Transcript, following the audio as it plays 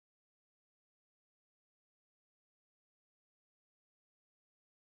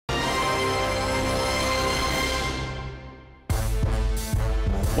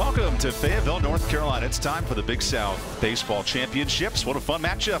to Fayetteville, North Carolina. It's time for the Big South Baseball Championships. What a fun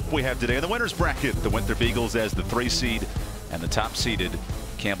matchup we have today in the winner's bracket. The Winthrop Eagles as the 3 seed and the top seeded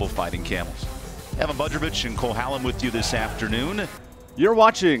Campbell Fighting Camels. Evan Budrovich and Cole Hallam with you this afternoon. You're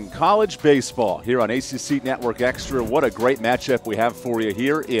watching college baseball here on ACC Network Extra. What a great matchup we have for you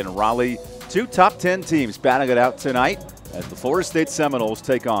here in Raleigh. 2 top 10 teams battling it out tonight as the Florida State Seminoles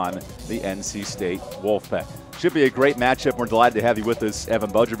take on the NC State Wolfpack. Should be a great matchup. We're delighted to have you with us.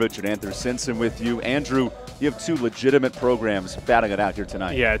 Evan Budrovich and Andrew Simpson with you. Andrew, you have 2 legitimate programs battling it out here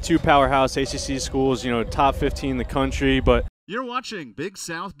tonight. Yeah, 2 powerhouse ACC schools, top 15 in the country. But you're watching Big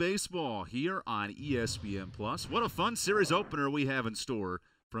South Baseball here on ESPN+. What a fun series opener we have in store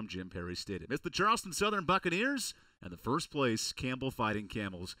from Jim Perry Stadium. It's the Charleston Southern Buccaneers and the first place Campbell Fighting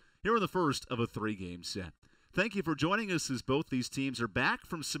Camels here in the first of a 3-game set. Thank you for joining us as both these teams are back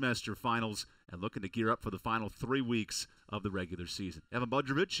from semester finals and looking to gear up for the final 3 weeks of the regular season. Evan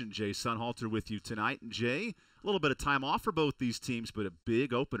Budrovich and Jay Sunhalter with you tonight. And Jay, a little bit of time off for both these teams, but a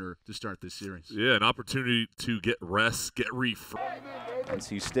big opener to start this series. Yeah, an opportunity to get rest, get refreshed.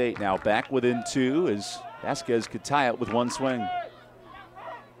 NC State now back within 2 as Vasquez could tie it with 1 swing.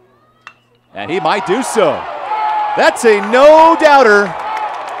 And he might do so. That's a no-doubter.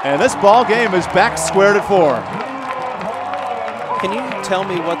 And this ball game is back squared at 4. Can you tell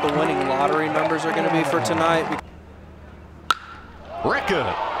me what the winning lottery numbers are going to be for tonight?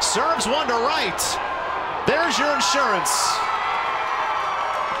 Ricka serves one to right. There's your insurance.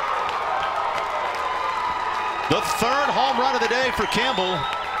 The 3rd home run of the day for Campbell.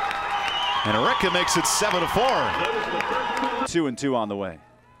 And Ricka makes it 7-4. 2-2 on the way.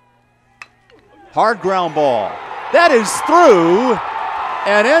 Hard ground ball. That is through.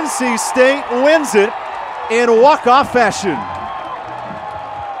 And NC State wins it in walk-off fashion.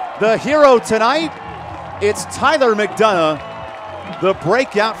 The hero tonight, it's Tyler McDonough, the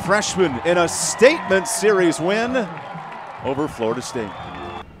breakout freshman in a statement series win over Florida State.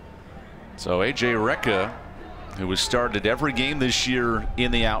 So A.J. Ricka, who has started every game this year in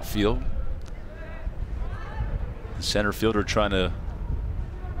the outfield. The center fielder trying to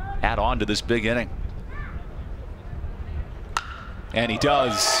add on to this big inning. And he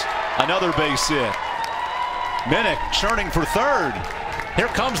does. Another base hit. Minnick churning for 3rd. Here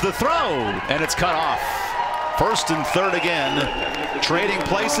comes the throw, and it's cut off. 1st and 3rd again. Trading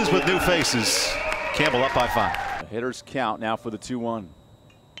places with new faces. Campbell up by 5. The hitters count now for the 2-1.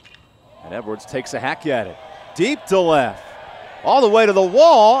 And Edwards takes a hack at it. Deep to left. All the way to the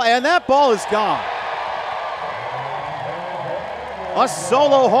wall, and that ball is gone. A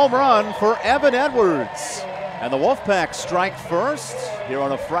solo home run for Evan Edwards. And the Wolfpack strike first here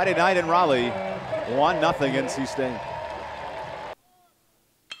on a Friday night in Raleigh. 1-0 NC State.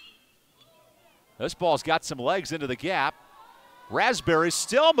 This ball's got some legs into the gap. Raspberry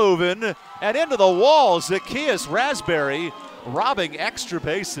still moving and into the wall. Zacchaeus Raspberry robbing extra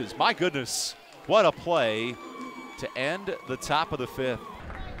bases. My goodness, what a play to end the top of the 5th.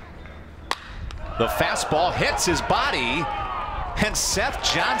 The fastball hits his body, and Seth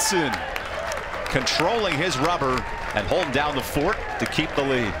Johnson controlling his rubber and holding down the fort to keep the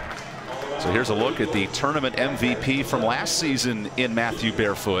lead. So here's a look at the tournament MVP from last season in Matthew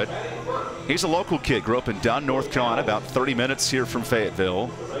Barefoot. He's a local kid, grew up in Dunn, North Carolina, about 30 minutes here from Fayetteville.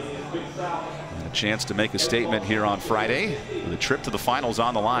 And a chance to make a statement here on Friday with a trip to the finals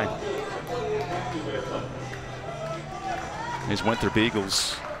on the line. These Winthrop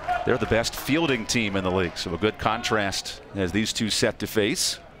Eagles, they're the best fielding team in the league, so a good contrast as these two set to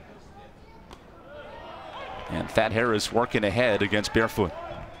face. And Thad Harris working ahead against Barefoot.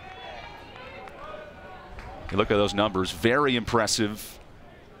 You look at those numbers, very impressive.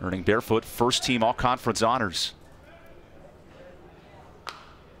 Earning Barefoot first team all-conference honors.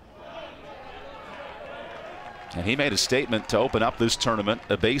 And he made a statement to open up this tournament.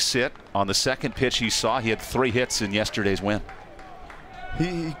 A base hit on the 2nd pitch he saw. He had 3 hits in yesterday's win.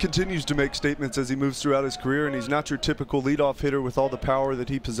 He continues to make statements as he moves throughout his career, and he's not your typical leadoff hitter with all the power that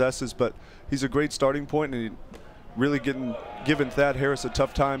he possesses, but he's a great starting point, and really giving Thad Harris a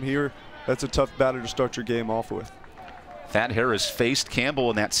tough time here. That's a tough batter to start your game off with. Thad Harris faced Campbell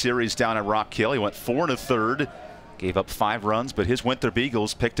in that series down at Rock Hill. He went 4 1/3, gave up 5 runs, but his Winthrop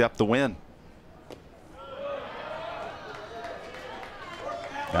Eagles picked up the win.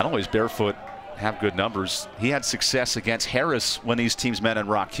 Not only is Barefoot have good numbers, he had success against Harris when these teams met in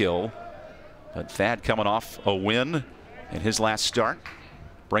Rock Hill. But Thad coming off a win in his last start,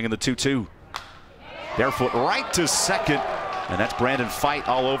 bringing the 2-2. Barefoot right to 2nd, and that's Brandon Fight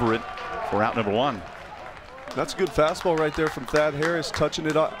all over it for out number 1. That's a good fastball right there from Thad Harris, touching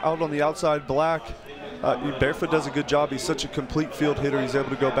it out on the outside black. Barefoot does a good job. He's such a complete field hitter. He's able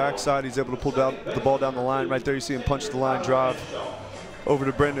to go backside. He's able to pull down the ball down the line. Right there you see him punch the line drive over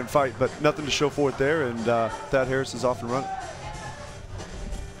to Brendan Fight, but nothing to show for it there, and Thad Harris is off and running.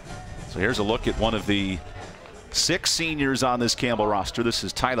 So here's a look at one of the 6 seniors on this Campbell roster. This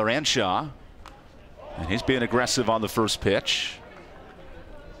is Tyler Anshaw, and he's being aggressive on the first pitch.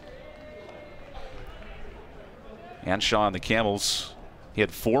 Anshaw and the Camels, he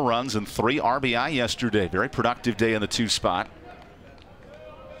had 4 runs and 3 RBI yesterday. Very productive day in the 2 spot.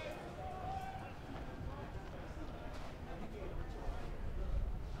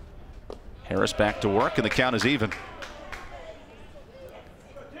 Harris back to work, and the count is even.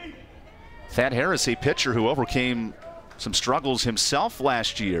 Thad Harris, a pitcher who overcame some struggles himself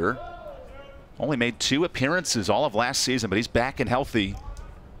last year. Only made 2 appearances all of last season, but he's back and healthy,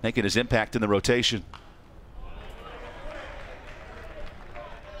 making his impact in the rotation.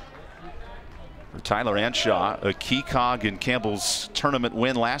 For Tyler Anshaw, a key cog in Campbell's tournament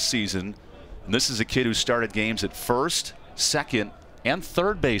win last season. And this is a kid who started games at first, second, and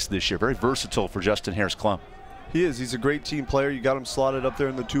third base this year. Very versatile for Justin Harris-Klum. He is. He's a great team player. You got him slotted up there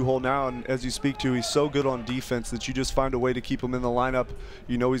in the 2-hole now, and as you speak to, he's so good on defense that you just find a way to keep him in the lineup.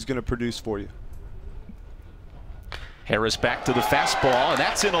 You know he's going to produce for you. Harris back to the fastball, and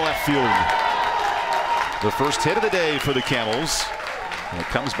that's into left field. The first hit of the day for the Camels. And it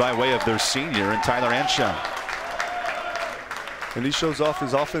comes by way of their senior and Tyler Anshaw. And he shows off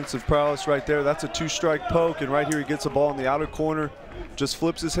his offensive prowess right there. That's a 2-strike poke, and right here he gets a ball in the outer corner, just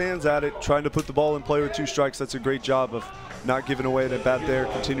flips his hands at it, trying to put the ball in play with 2 strikes. That's a great job of not giving away an at-bat there,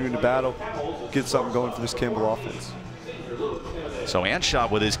 continuing to battle, get something going for this Campbell offense. So Anshaw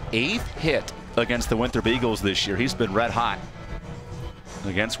with his 8th hit against the Winthrop Eagles this year. He's been red hot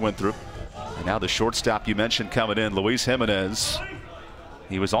against Winthrop. And now the shortstop you mentioned coming in, Luis Jimenez.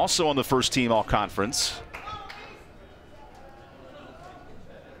 He was also on the first team all-conference.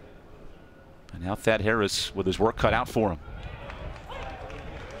 And now Thad Harris with his work cut out for him.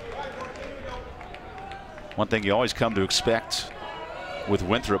 One thing you always come to expect with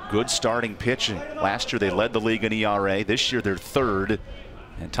Winthrop, good starting pitching. Last year they led the league in ERA. This year they're 3rd.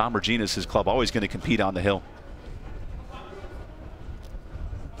 And Tom Reginas' club always going to compete on the hill.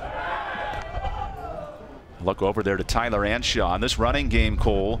 Look over there to Tyler Anshaw. On this running game,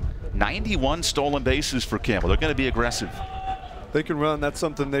 Cole, 91 stolen bases for Campbell. They're going to be aggressive. They can run. That's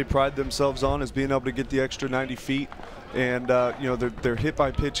something they pride themselves on, is being able to get the extra 90 feet. And, you know, they're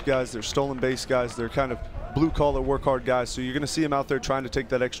hit-by-pitch guys. They're stolen base guys. They're kind of blue-collar, work-hard guys. So you're going to see them out there trying to take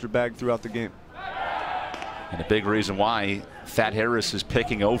that extra bag throughout the game. And a big reason why Thad Harris is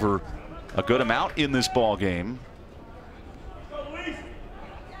picking over a good amount in this ball game.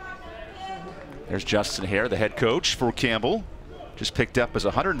 There's Justin Hare, the head coach for Campbell. Just picked up his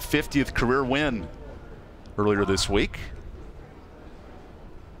 150th career win earlier this week.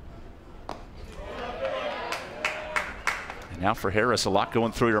 And now for Harris, a lot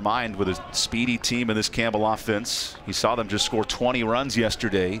going through your mind with a speedy team in this Campbell offense. He saw them just score 20 runs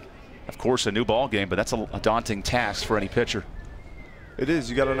yesterday. Of course, a new ball game, but that's a daunting task for any pitcher. It is.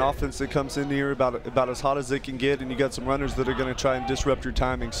 You got an offense that comes in here about as hot as they can get, and you got some runners that are going to try and disrupt your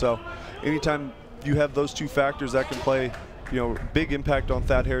timing. So anytime you have those 2 factors, that can play, you know, big impact on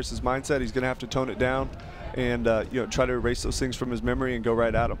Thad Harris's mindset. He's going to have to tone it down and you know, try to erase those things from his memory and go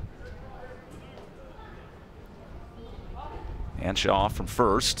right at him. Anshaw off from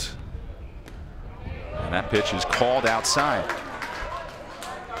first, and that pitch is called outside.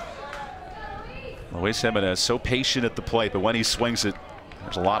 Luis Jimenez so patient at the plate, but when he swings it,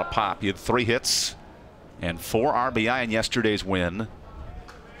 there's a lot of pop. He had 3 hits and 4 RBI in yesterday's win.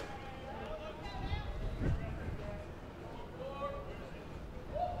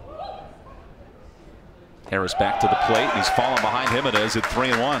 Harris back to the plate, and he's fallen behind Jimenez at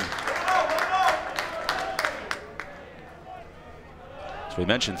 3-1. So we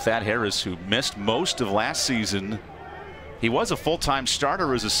mentioned Thad Harris, who missed most of last season. He was a full-time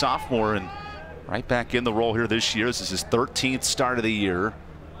starter as a sophomore, and right back in the role here this year. This is his 13th start of the year,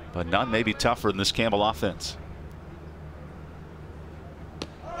 but none may be tougher than this Campbell offense.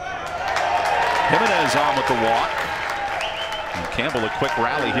 Jimenez on with the walk. And Campbell a quick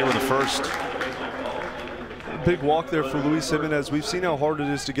rally here in the first. Big walk there for Luis Jimenez. We've seen how hard it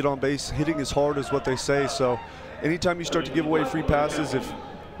is to get on base. Hitting is hard is what they say. So anytime you start to give away free passes, if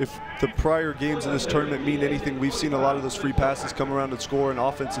the prior games in this tournament mean anything, we've seen a lot of those free passes come around and score, and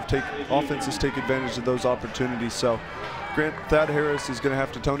offenses take advantage of those opportunities. So Grant, Thad Harris is going to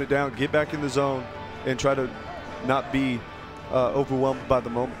have to tone it down, get back in the zone, and try to not be overwhelmed by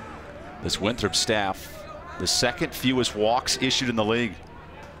the moment. This Winthrop staff, the 2nd fewest walks issued in the league.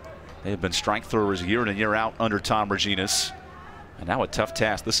 They've been strike throwers year in and year out under Tom Reginas. And now a tough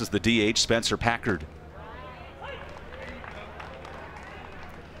task. This is the DH, Spencer Packard.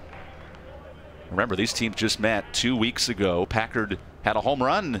 Remember, these teams just met 2 weeks ago. Packard had a home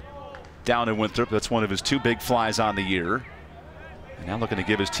run down in Winthrop. That's one of his 2 big flies on the year. And now looking to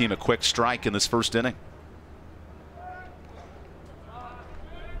give his team a quick strike in this first inning.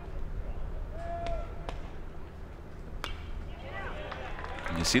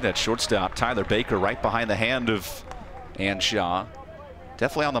 And you see that shortstop, Tyler Baker, right behind the hand of Anshaw.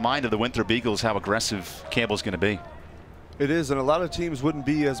 Definitely on the mind of the Winthrop Eagles how aggressive Campbell's going to be. It is, and a lot of teams wouldn't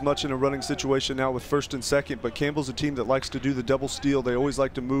be as much in a running situation now with first and second, but Campbell's a team that likes to do the double steal. They always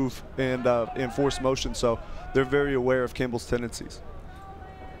like to move and enforce motion, so they're very aware of Campbell's tendencies.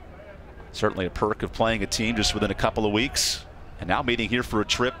 Certainly a perk of playing a team just within a couple of weeks, and now meeting here for a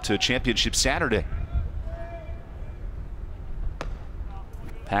trip to Championship Saturday.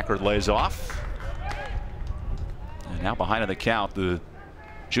 Packard lays off. And now behind on the count, the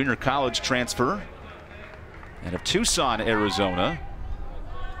junior college transfer and of Tucson, Arizona,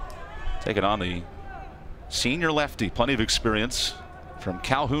 taking on the senior lefty, plenty of experience from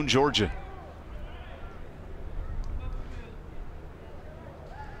Calhoun, Georgia.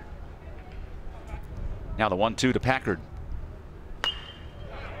 Now the 1-2 to Packard.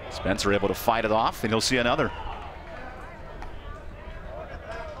 Spencer able to fight it off, and he'll see another.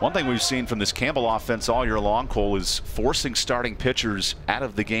 One thing we've seen from this Campbell offense all year long, Cole, is forcing starting pitchers out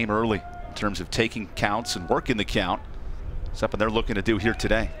of the game early in terms of taking counts and working the count. Something they're looking to do here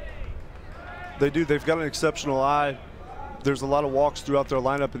today. They do. They've got an exceptional eye. There's a lot of walks throughout their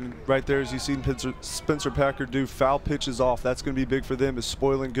lineup, and right there, as you've seen Spencer Packard do, foul pitches off. That's going to be big for them, is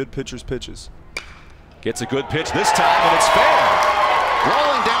spoiling good pitchers' pitches. Gets a good pitch this time, and it's fair.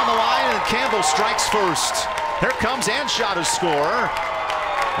 Rolling down the line, and Campbell strikes first. Here comes Anshaw to score.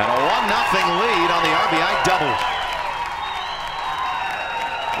 And a 1-0 lead on the RBI double.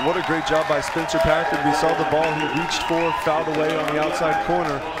 What a great job by Spencer Packard. We saw the ball he reached for, fouled away on the outside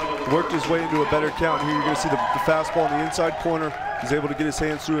corner, worked his way into a better count. Here you're going to see the fastball on the inside corner. He's able to get his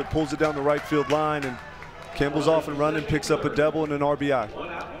hands through it, pulls it down the right field line, and Campbell's off and running, picks up a double and an RBI.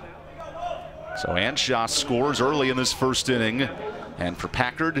 So Anshaw scores early in this first inning, and for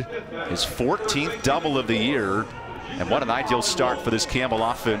Packard, his 14th double of the year. And what an ideal start for this Campbell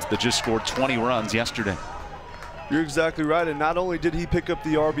offense that just scored 20 runs yesterday. You're exactly right, and not only did he pick up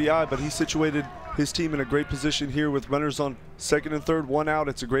the RBI, but he situated his team in a great position here with runners on second and third, 1 out.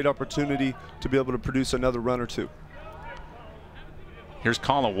 It's a great opportunity to be able to produce another run or 2. Here's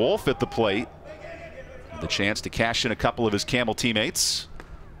Colin Wolf at the plate. The chance to cash in a couple of his Campbell teammates.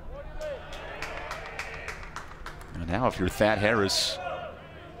 And now if you're Thad Harris,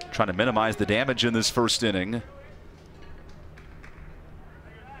 trying to minimize the damage in this first inning.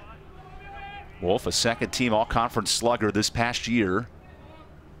 Wolf, a second-team all-conference slugger this past year.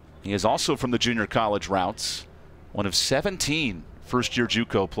 He is also from the junior college routes. One of 17 first-year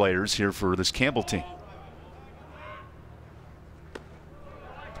JUCO players here for this Campbell team.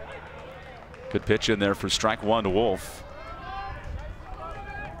 Good pitch in there for strike 1 to Wolf.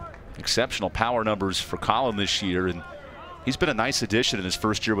 Exceptional power numbers for Colin this year, and he's been a nice addition in his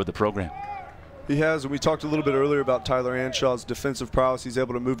first year with the program. He has, and we talked a little bit earlier about Tyler Anshaw's defensive prowess. He's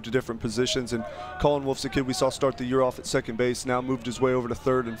able to move to different positions, and Colin Wolf's a kid we saw start the year off at second base, now moved his way over to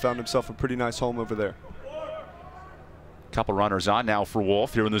third and found himself a pretty nice home over there. Couple runners on now for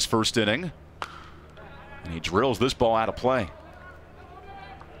Wolf here in this first inning, and he drills this ball out of play.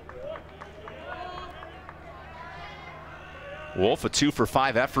 Wolf, a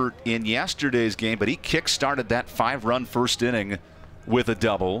 2-for-5 effort in yesterday's game, but he kick-started that 5-run first inning with a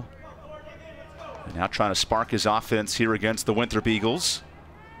double. And now trying to spark his offense here against the Winthrop Eagles,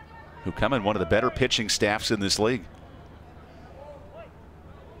 who come in one of the better pitching staffs in this league.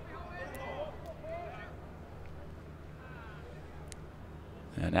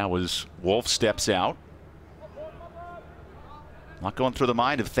 And now as Wolf steps out, not going through the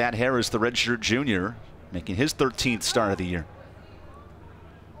mind of Thad Harris, the redshirt junior, making his 13th start of the year.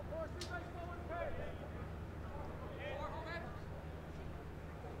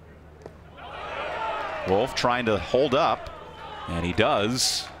 Wolf trying to hold up, and he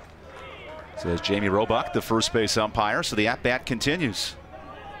does. Says Jamie Roebuck, the first base umpire, so the at-bat continues.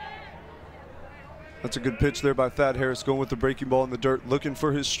 That's a good pitch there by Thad Harris, going with the breaking ball in the dirt, looking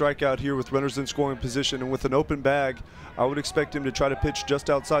for his strikeout here with runners in scoring position, and with an open bag, I would expect him to try to pitch just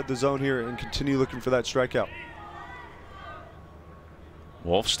outside the zone here and continue looking for that strikeout.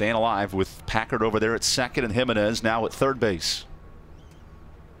 Wolf staying alive with Packard over there at second and Jimenez now at third base.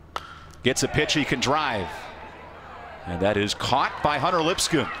 Gets a pitch he can drive. And that is caught by Hunter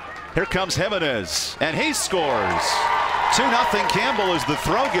Lipscomb. Here comes Jimenez, and he scores. 2-0 Campbell as the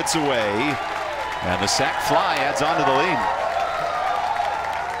throw gets away, and the sac fly adds on to the lead.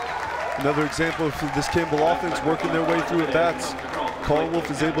 Another example of this Campbell offense working their way through at bats. Colin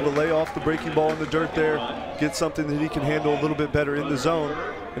Wolfe is able to lay off the breaking ball in the dirt there, get something that he can handle a little bit better in the zone,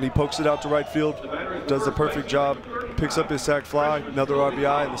 and he pokes it out to right field, does a perfect job, picks up his sac fly, another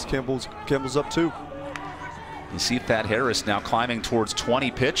RBI, and this Campbell's up 2. You see Thad Harris now climbing towards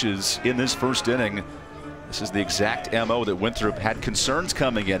 20 pitches in this first inning. This is the exact MO that Winthrop had concerns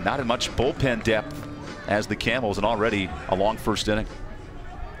coming in. Not as much bullpen depth as the Camels, and already a long first inning.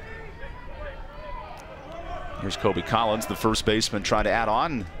 Here's Kobe Collins, the first baseman, trying to add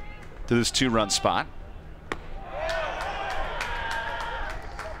on to this 2-run spot.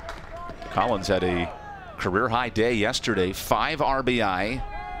 Collins had a career-high day yesterday, 5 RBI,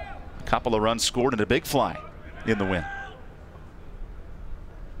 a couple of runs scored, and a big fly in the win.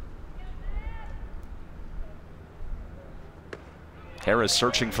 Harris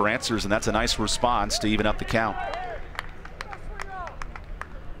searching for answers, and that's a nice response to even up the count.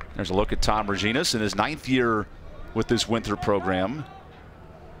 There's a look at Tom Reginas in his 9th year with this Winthrop program.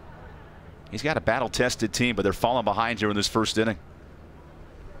 He's got a battle-tested team, but they're falling behind here in this first inning.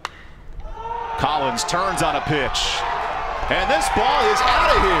 Collins turns on a pitch, and this ball is out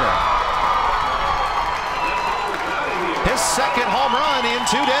of here. His second home run in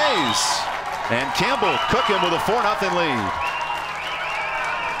 2 days, and Campbell cooking with a 4-0 lead.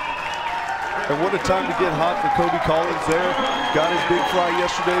 And what a time to get hot for Kobe Collins there. Got his big fly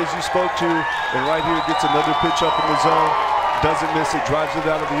yesterday, as you spoke to, and right here gets another pitch up in the zone. Doesn't miss it, drives it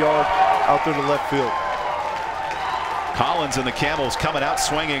out of the yard, out there to left field. Collins and the Camels coming out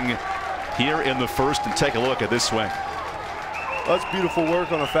swinging here in the first, and take a look at this swing. That's beautiful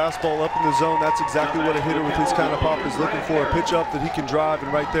work on a fastball up in the zone. That's exactly what a hitter with his kind of pop is looking for. A pitch up that he can drive,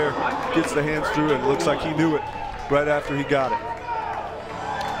 and right there gets the hands through, and it looks like he knew it right after he got it.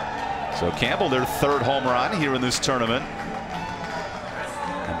 So Campbell, their 3rd home run here in this tournament.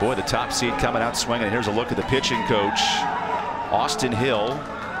 And boy, the top seed coming out swinging. And here's a look at the pitching coach, Austin Hill,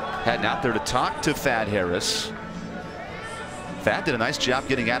 heading out there to talk to Thad Harris. Thad did a nice job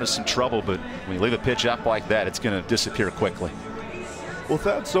getting out of some trouble, but when you leave a pitch up like that, it's going to disappear quickly. Well,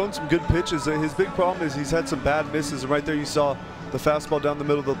 Thad's thrown some good pitches. His big problem is he's had some bad misses. And right there you saw the fastball down the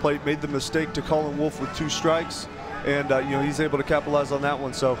middle of the plate, made the mistake to Colin Wolfe with 2 strikes. And, you know, he's able to capitalize on that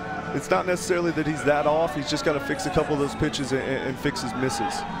one. So it's not necessarily that he's that off. He's just got to fix a couple of those pitches and fix his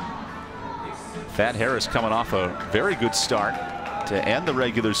misses. Thad Harris coming off a very good start to end the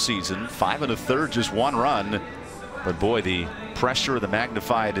regular season. 5 1/3, just 1 run. But boy, the pressure of the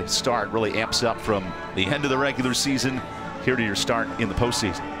magnified start really amps up from the end of the regular season here to your start in the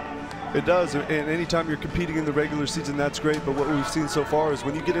postseason. It does, and anytime you're competing in the regular season, that's great. But what we've seen so far is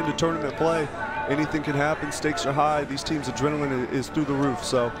when you get into tournament play, anything can happen. Stakes are high. These teams' adrenaline is through the roof.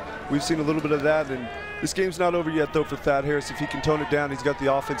 So we've seen a little bit of that. And this game's not over yet, though, for Thad Harris. If he can tone it down, he's got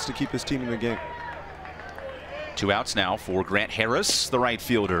the offense to keep his team in the game. 2 outs now for Grant Harris, the right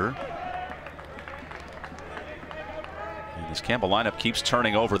fielder. And this Campbell lineup keeps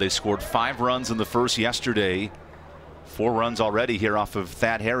turning over. They scored 5 runs in the first yesterday. 4 runs already here off of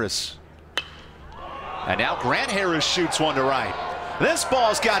Thad Harris. And now Grant Harris shoots one to right. This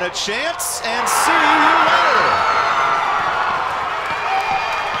ball's got a chance, and see you later.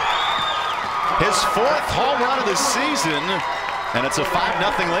 His 4th home run of the season, and it's a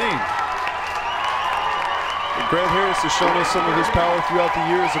 5-0 lead. Grant Harris has shown us some of his power throughout the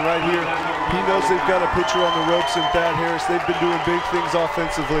years, and right here, he knows they've got a pitcher on the ropes in Thad Harris. They've been doing big things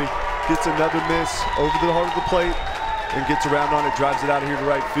offensively. Gets another miss over the heart of the plate and gets around on it, drives it out of here to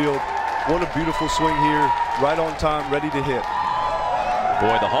right field. What a beautiful swing here, right on time, ready to hit.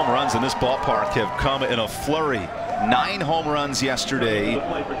 Boy, the home runs in this ballpark have come in a flurry. 9 home runs yesterday,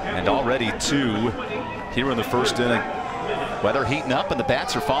 and already 2 here in the first inning. Weather heating up, and the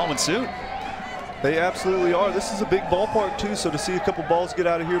bats are following suit. They absolutely are. This is a big ballpark, too, so to see a couple balls get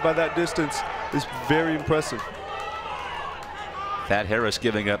out of here by that distance is very impressive. Thad Harris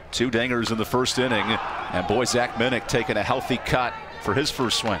giving up 2 dingers in the first inning, and boy, Zach Minnick taking a healthy cut for his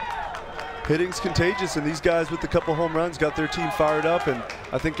first swing. Hitting's contagious, and these guys with a couple home runs got their team fired up, and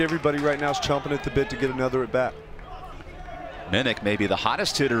I think everybody right now is chomping at the bit to get another at bat. Minnick may be the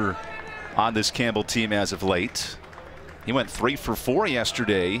hottest hitter on this Campbell team as of late. He went 3 for 4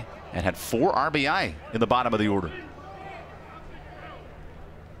 yesterday and had 4 RBI in the bottom of the order.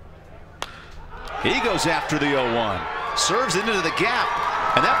 He goes after the 0-1, serves it into the gap,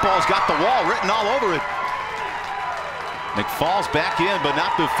 and that ball's got the wall written all over it. McFall's back in, but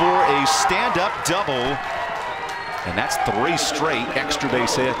not before a stand-up double And that's 3 straight extra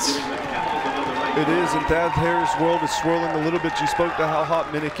base hits. It is, and Thad Harris' world is swirling a little bit. You spoke to how hot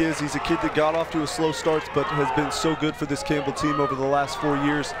Minnick is. He's a kid that got off to a slow start, but has been so good for this Campbell team over the last 4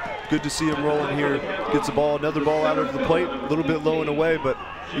 years. Good to see him rolling here. Gets the ball, another ball out over the plate, a little bit low and away, but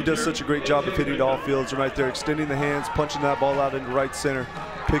he does such a great job of hitting to all fields. And right there, extending the hands, punching that ball out into right center,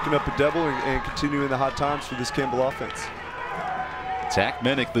 picking up a double and continuing the hot times for this Campbell offense. Zach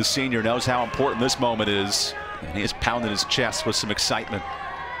Minnick, the senior, knows how important this moment is, and he is pounding his chest with some excitement.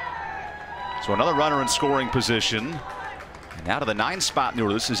 So another runner in scoring position. And out of the 9 spot in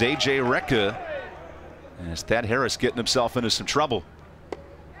order, this is A.J. Recca. And it's Thad Harris getting himself into some trouble.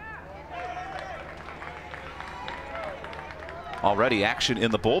 Already action in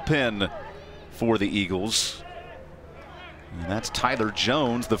the bullpen for the Eagles. And that's Tyler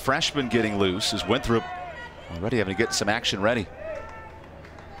Jones, the freshman, getting loose as Winthrop already having to get some action ready.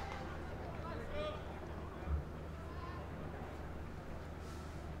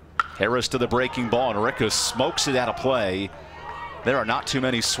 Harris to the breaking ball, and Recca smokes it out of play. There are not too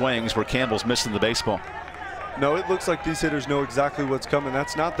many swings where Campbell's missing the baseball. No, it looks like these hitters know exactly what's coming.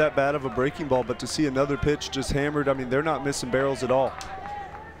 That's not that bad of a breaking ball, but to see another pitch just hammered, I mean, they're not missing barrels at all.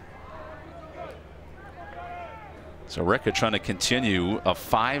 So Recca trying to continue a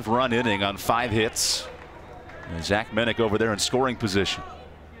 5-run inning on 5 hits. And Zach Minnick over there in scoring position.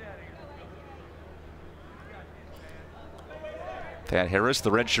 Thad Harris, the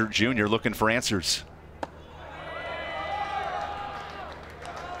redshirt junior, looking for answers.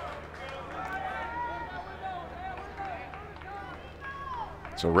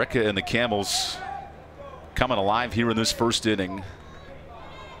 So Recca and the Camels coming alive here in this first inning.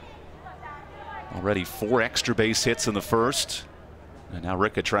 Already 4 extra base hits in the first, and now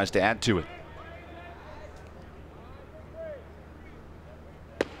Recca tries to add to it.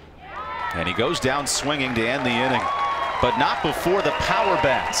 And he goes down swinging to end the inning, but not before the power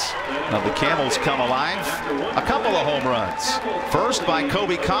bats of the Camels come alive. A couple of home runs. First by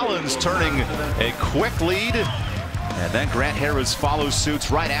Kobe Collins, turning a quick lead. And then Grant Harris follows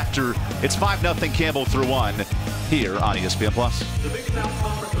suits right after. It's 5-0 Campbell through 1 here on ESPN+.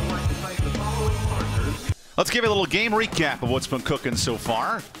 Let's give you a little game recap of what's been cooking so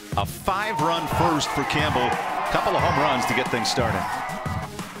far. A 5-run first for Campbell. A couple of home runs to get things started.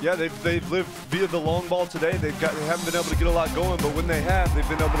 Yeah, they've lived via the long ball today. They haven't been able to get a lot going, but when they have, they've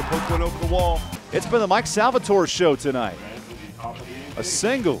been able to poke one over the wall. It's been the Mike Salvatore show tonight. A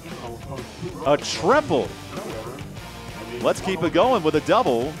single, a triple. Let's keep it going with a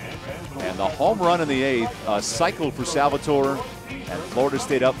double. And the home run in the 8th, a cycle for Salvatore. And Florida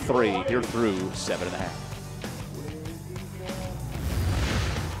State up 3 here through 7.5.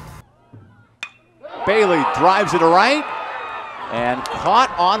 Bailey drives it to right. And caught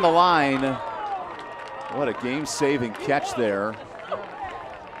on the line. What a game-saving catch there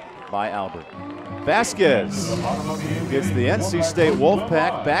by Albert. Vasquez gets the NC State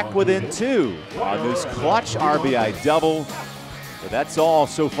Wolfpack back within 2 on this clutch RBI double. But that's all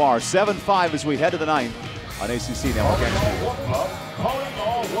so far. 7-5 as we head to the 9th on ACC Network Extra.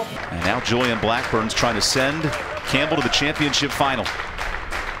 And now Julian Blackburn's trying to send Campbell to the championship final.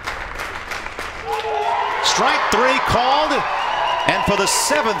 Strike 3 called. And for the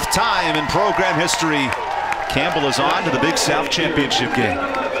 7th time in program history, Campbell is on to the Big South Championship game.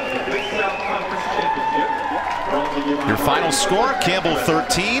 Your final score, Campbell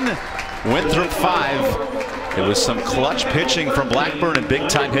 13, Winthrop 5. It was some clutch pitching from Blackburn and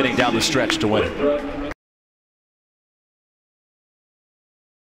big-time hitting down the stretch to win it.